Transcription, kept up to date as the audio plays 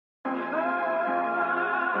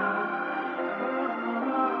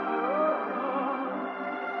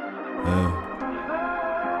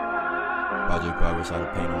project progress, how to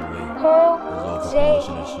paint on the way. There's all for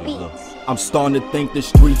promotion and shit. Look. I'm starting to think the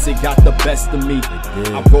streets, it got the best of me.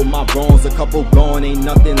 I wrote my wrongs, a couple gone, ain't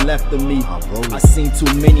nothing left of me. I seen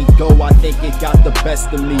too many go, I think it got the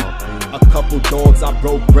best of me. A couple dogs I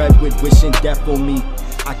broke bread with, wishing death on me.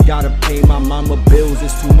 I gotta pay my mama bills,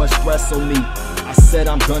 it's too much stress on me. I said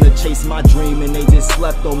I'm gonna chase my dream and they just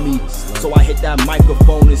slept on me. So I hit that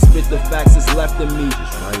microphone and spit the facts that's left of me.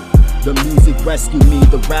 The music rescued me,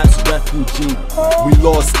 the rap's refugee. We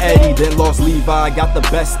lost Eddie, then lost Levi, got the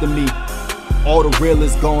best of me. All the real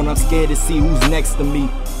is gone, I'm scared to see who's next to me.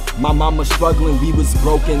 My mama struggling, we was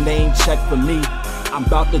broken, they ain't checked for me. I'm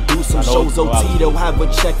about to do some shows, OT, they'll have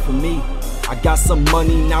a check for me. I got some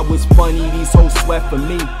money, now it's funny, these hoes sweat for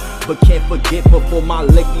me. But can't forget, before my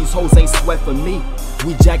lick, these hoes ain't sweat for me.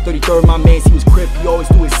 We Jack 33rd, my mans, he was crip, he always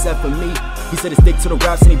do his set for me. He said to stick to the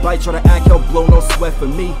raps and he bite, try to act, help blow, no sweat for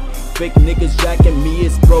me. Fake niggas jacking me,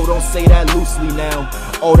 it's bro, don't say that loosely now.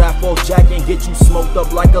 All that false jacking get you smoked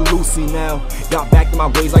up like a Lucy now. Got back to my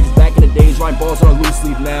ways like it's back in the days, writing balls on a loose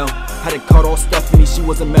sleeve now. Had it cut off Stephanie, she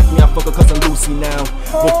wasn't meth me, I fuck her cousin Lucy now.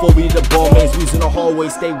 Before we did the ball mans, we was in the hallway,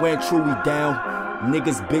 stay wearing Truly down.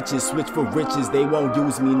 Niggas bitches, switch for riches, they won't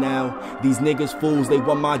use me now. These niggas fools, they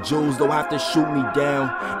want my jewels, they'll have to shoot me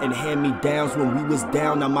down. And hand me downs when we was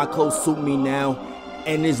down, now my clothes suit me now.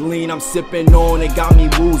 And this lean I'm sipping on, it got me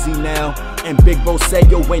woozy now. And Big Bro said,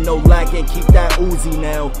 yo, ain't no lacking, keep that Uzi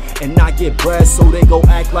now. And I get bread, so they go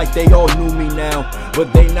act like they all knew me now.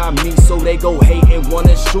 But they not me, so they go hate and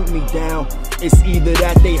wanna shoot me down. It's either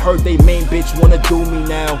that they hurt they main bitch wanna do me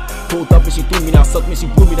now. Pulled up and she threw me now, sucked me, she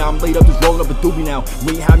blew me now. I'm laid up just rolling up a doobie now.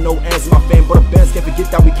 We ain't have no ends in my fan, but the bands can't forget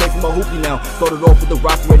that we came from a hoopy now. Started off with the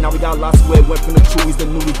rock square, now we got a lot square. Went from the Chewies to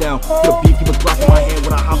Newly down. Put a beef, keep a Glock in my hand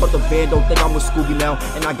when I hop out the van. Don't think I'm with Scooby now.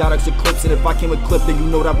 And I got extra clips, and if I came with clip, then you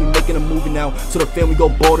know that we making a movie now. So the family go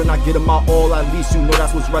bored and I get them my all, at least you know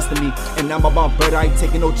that's what's resting me. And now my mom bread, I ain't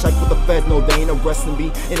taking no check with the Fed, no, they ain't arresting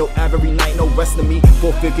me. Ain't no ab every night, no resting me.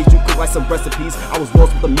 450, you cook like some recipes. I was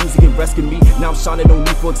lost with the music and rescued me. Now I'm shining, no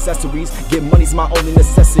need for accessories. Get money's my only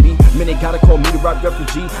necessity. Man, they gotta call me the rap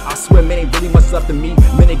refugee. I swear, man, ain't really much left of me.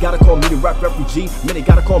 Man, they gotta call me the rap refugee. Man, they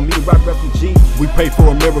gotta call me the rap refugee. We prayed for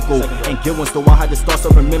a miracle and get one, so I had to start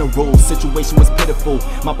serving minerals. Situation was pitiful.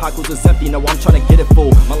 My pockets was empty, now I'm trying to get it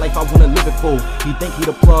full. My life, I wanna live it full. He think he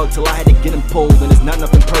the plug till I had to get him pulled. And it's not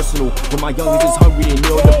nothing personal. When my youngest is hungry, they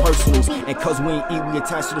know the personals. And cause we ain't eat, we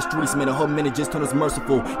attached to the streets. Man, a whole minute just turned us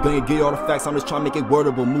merciful. Gonna get all the facts, I'm just trying to make it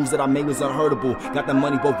wordable. Moves that I made was unheardable. Got that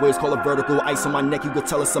money both ways, call it vertical. Ice on my neck, you could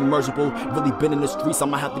tell it's submersible. Really been in the streets,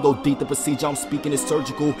 I'ma have to go deep. The procedure I'm speaking is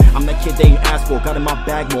surgical. I'm that kid they ain't asked for, got in my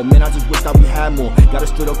bag more. Man, I just wish that we had more. Got it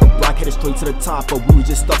straight up the block, headed straight to the top, but we was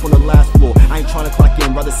just stuck on the last floor. I ain't trying to clock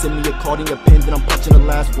in, rather send me a card in your pen than I'm punching the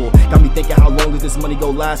last floor. Got me thinking how long is this money go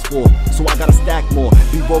last for? So I gotta stack more.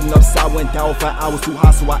 Be rolling up sour and down for hours too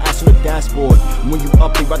hot, so I asked on the dashboard. When you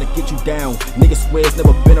up, they rather get you down. Niggas swear it's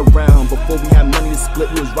never been around. Before we had money to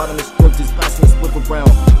split, we was right on the strip, just passing the slip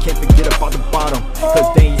around. Can't forget about the bottom, cause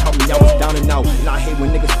they ain't helped me, I was down and out. And I hate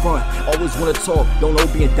when niggas front, always wanna talk, don't know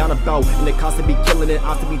being down about. And they constantly be killing it,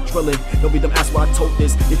 I to be drilling. Don't be them ask why I told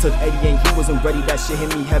this. It took Eddie and he wasn't ready, that shit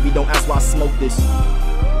hit me heavy, don't ask why I smoked this.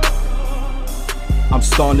 I'm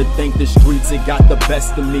starting to think the streets, it got the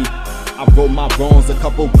best of me. I wrote my wrongs, a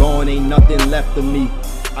couple gone, ain't nothing left of me.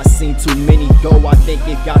 I seen too many go, I think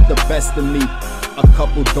it got the best of me. A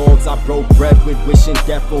couple dogs I broke bread with, wishing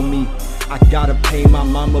death on me. I gotta pay my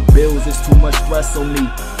mama bills, it's too much stress on me.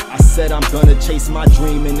 I said I'm gonna chase my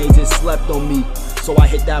dream and they just slept on me. So I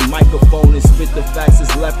hit that microphone and spit the facts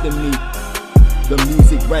that's left in me. The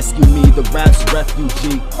music rescued me, the rap's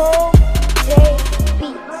refugee.